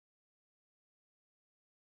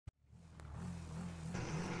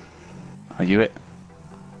Are you it?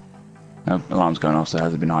 No, alarm's going off, so it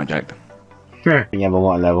hasn't been hijacked. Yeah, but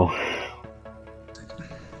what level?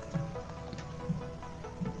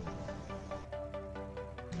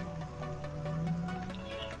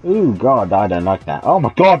 Ooh, God, I don't like that. Oh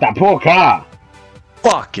my God, that poor car!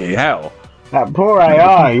 Fucking hell! That poor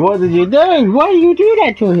AI, what did you do? Why did you do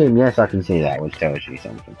that to him? Yes, I can see that, which tells you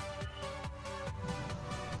something.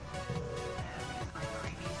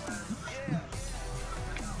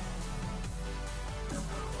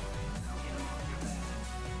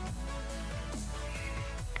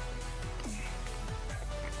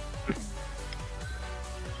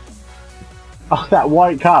 Oh, that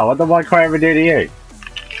white car, what did the white car ever do to you?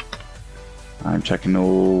 I'm checking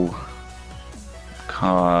all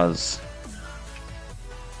cars.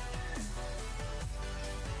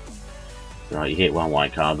 Right, you hit one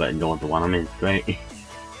white car, but ignore the one I'm in. Great.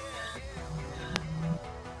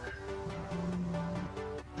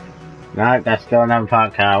 No, that's still another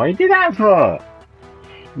parked car. What did you do that for?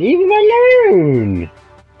 Leave him alone!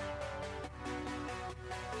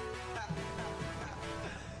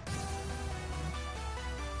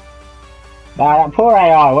 Ah, that poor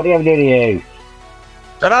AI, what did he ever do to you?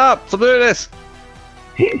 Shut up! Stop doing this!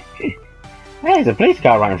 There's a police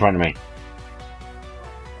car right in front of me.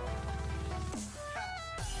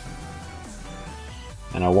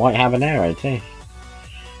 And a white habanero too.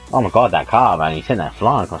 Oh my God, that car, man, you sent that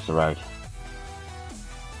flying across the road.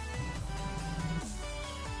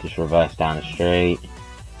 Just reverse down the street.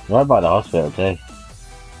 Right by the hospital too.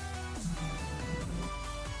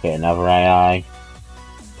 Hit another AI.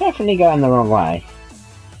 Definitely going the wrong way.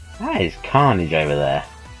 That is carnage over there.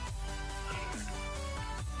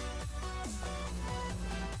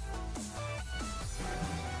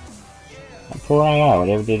 That poor AI,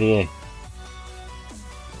 whatever did to you?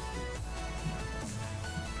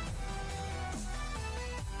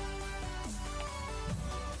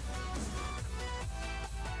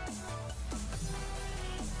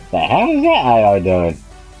 The hell is that AI doing?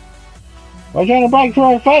 We're trying to break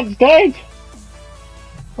through a fence, dude!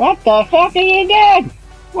 What the fuck are you doing?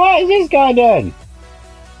 What is this guy doing?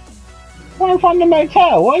 We're in front of the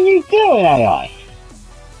motel, what are you doing, AI?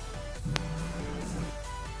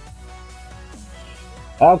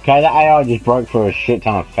 Okay, that AI just broke through a shit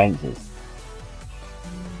ton of fences.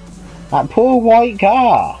 That poor white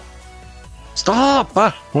car! Stop!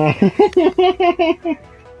 I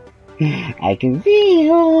can see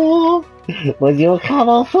you with your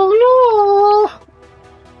colorful lure.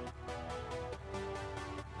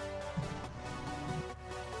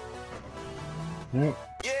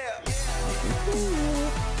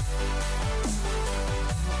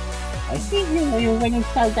 I see you when you went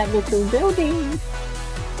inside that little building.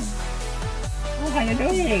 What are you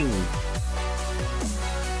doing?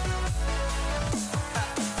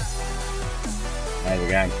 There we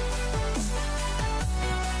go.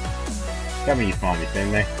 Tell me you found me,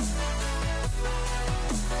 didn't they?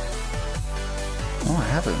 No, I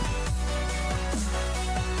haven't.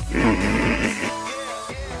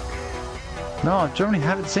 No, I generally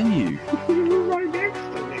haven't seen you. You were right next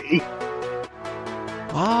to me.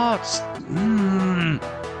 What?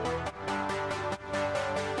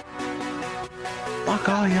 Fuck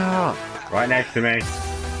are ya? Right next to me.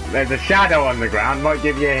 There's a shadow on the ground, might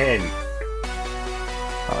give you a hint.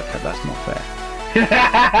 Oh, okay, that's not fair.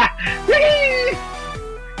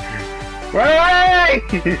 Wait!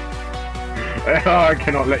 Oh, I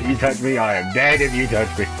cannot let you touch me. I am dead if you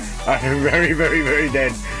touch me. I am very, very, very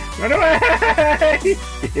dead. Run away!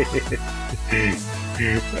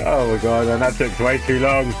 Oh my God, and that took way too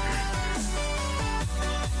long.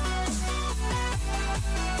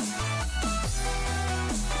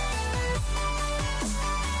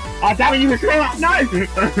 Oh, damn it, you were smart! No!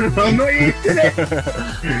 I'm not used to this!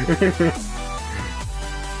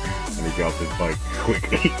 And he got off his bike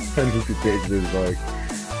quickly. And he could get to his bike.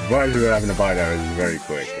 Why is we having a bite there? It was very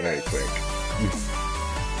quick, very quick.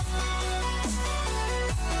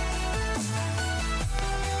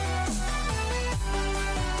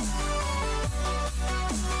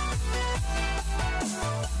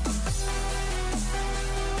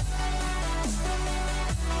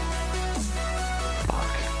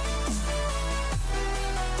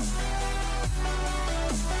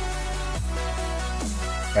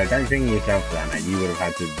 So don't think of yourself for that, mate. You would have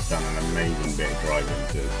had to have done an amazing bit of driving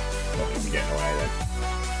to stop him getting away then.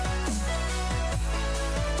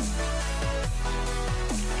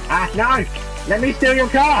 Ah, no! Let me steal your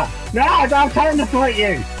car! No, I'll tell him to fight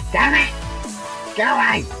you! Damn it! Go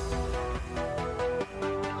away!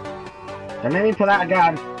 Don't let me pull out a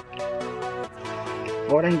gun.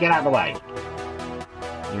 Or then get out of the way.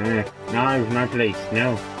 No, no police,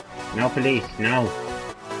 no. No police, no.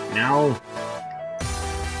 No.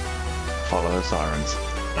 Follow the sirens.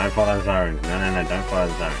 Don't follow the sirens. No, don't follow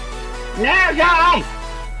the sirens. No, guy!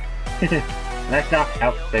 Let's not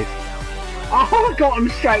help this. Oh, I got him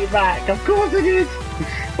straight back. Of course I did.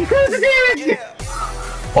 Of course I did.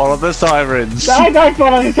 Follow the sirens. No, don't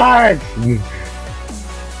follow the sirens.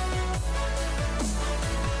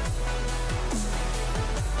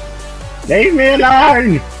 Leave me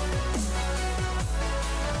alone.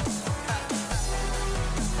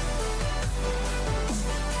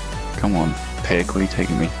 Come on, pig, where are you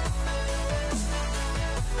taking me?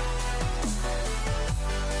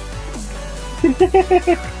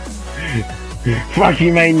 Fuck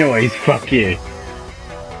you, made noise. Fuck you.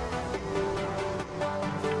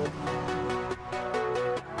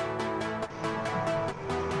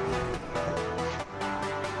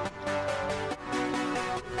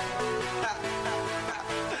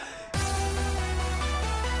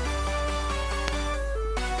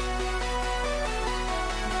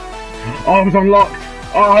 Oh, I was unlocked!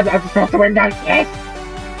 Oh, I just crossed the window! Yes!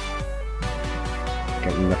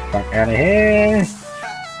 Getting the fuck out of here!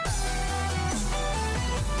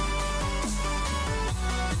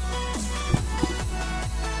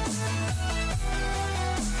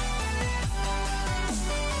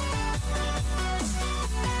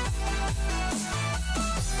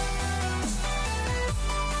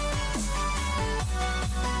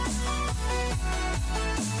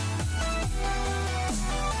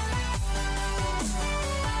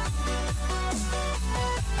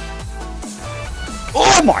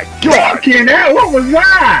 Oh my god! Fucking hell, what was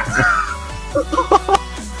that?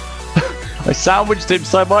 I sandwiched him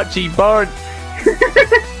so much he burned.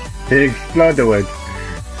 He exploded.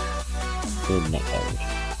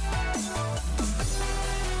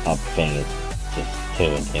 That thing is just too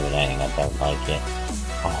intimidating, I don't like it.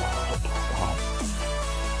 Oh, God.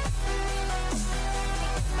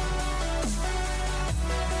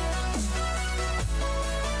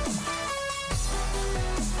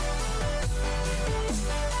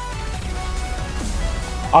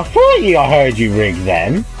 I thought I heard you rig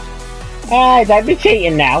them. Hey, don't be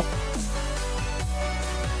cheating now.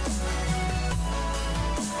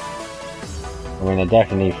 I mean, they're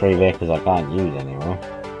definitely 3 vehicles I can't use anymore.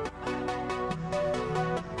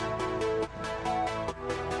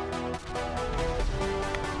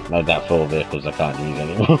 No, that 4 vehicles I can't use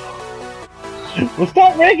anymore. Well,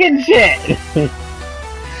 stop rigging shit!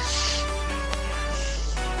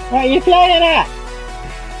 What are you playing at?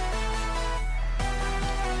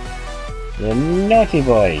 You naughty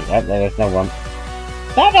boy. Oh, there's no one.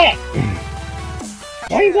 Stop it!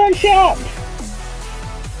 Why are you going sharp?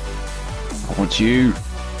 I want you.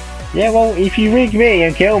 Yeah, well, if you rig me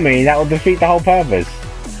and kill me, that will defeat the whole purpose.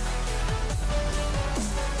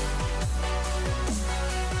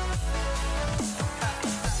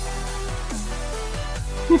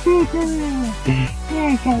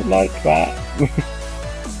 I don't like that.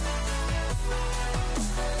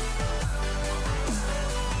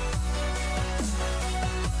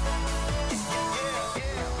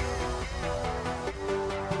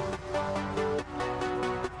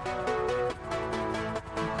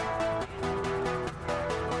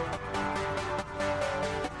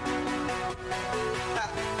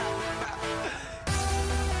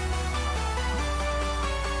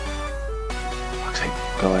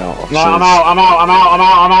 Go out. No, I'm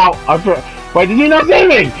out. Wait, did you not see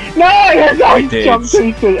me? No, I did. jumped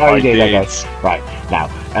 2 feet. Oh, you did. Okay. Right, now,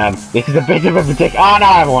 this is a bit of a particular. Oh, no,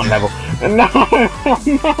 I have 1 level. No, no.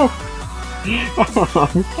 Oh,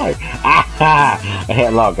 I'm sorry. Ah, I hit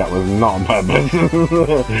a log. That was not on purpose.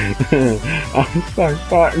 I'm so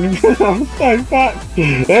fucked. I'm so fucked.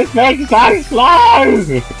 This thing's so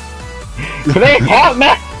slow. Please help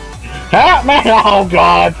me. Help me! Oh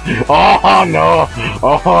god! Oh no!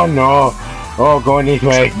 Oh no! Oh, going this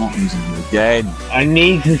way. Again. I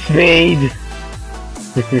need some speed.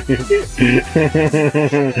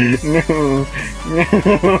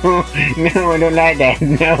 No, I don't like that.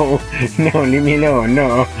 No, leave me alone.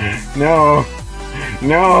 No,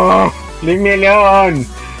 leave me alone.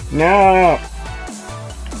 No.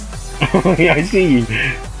 Yeah, I see you.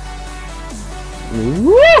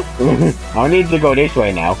 Woo! I need to go this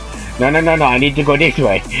way now. No, I need to go this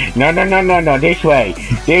way. No, this way.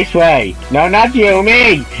 This way. No, not you,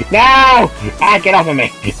 me. No! Ah, get off of me.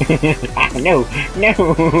 Ah, no.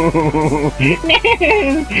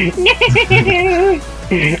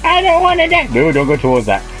 I don't want to die. No, don't go towards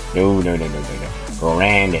that. No. Go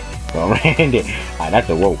around it. Ah, that's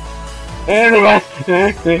a wolf. No.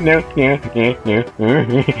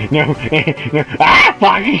 Ah,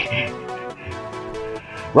 fuck.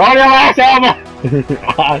 Roll your ass over.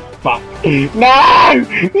 Ah, fuck. No! No!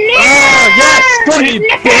 Oh, yes! Got you,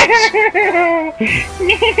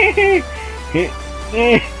 bitch!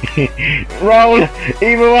 Roll!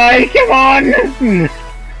 Either way, come on!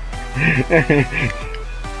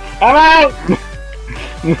 I'm out!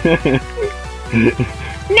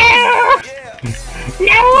 No!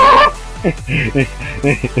 No!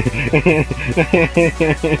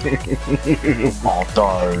 Oh,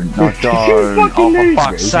 don't. No, don't. Oh, for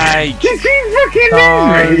fuck's sake. Did you fucking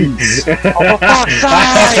lose me? Oh, for fuck's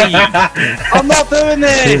sake. I'm not doing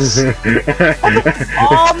this.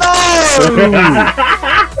 Oh, no.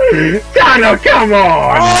 Dano, come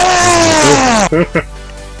on! Oh!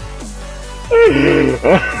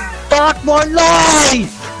 Fuck my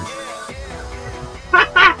life.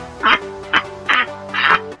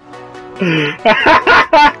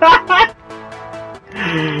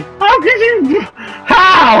 How could you?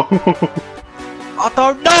 How? I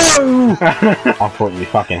don't know. I thought you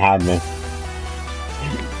fucking had me.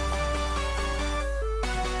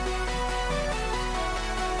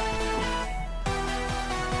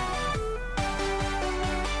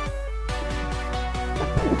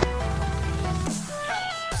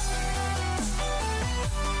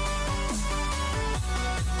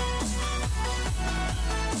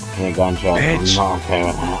 Yeah, gunshot. Bitch. I'm not okay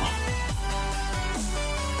with that.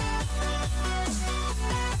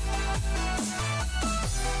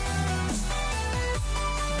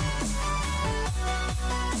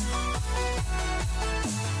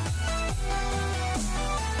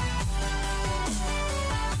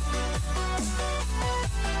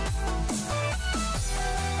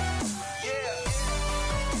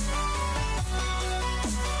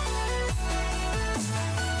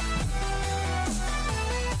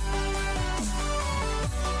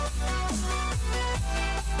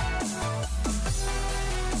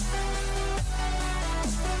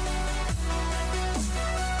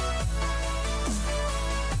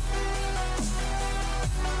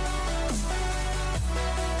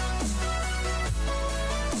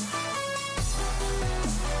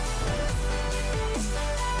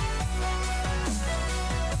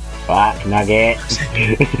 Fuck nuggets!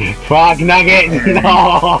 Fuck nuggets! No! No!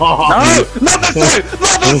 Not this time!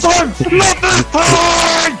 Not this time! Not this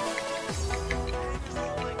time!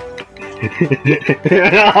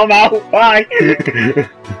 I'm out! Bye!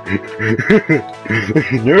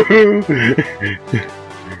 No!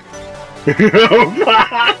 Oh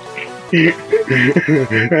fuck!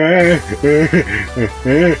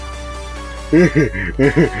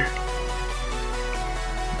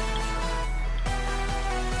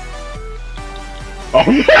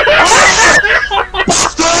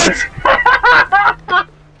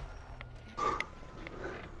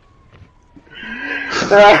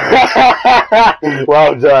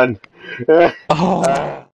 Well done.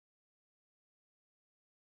 Oh.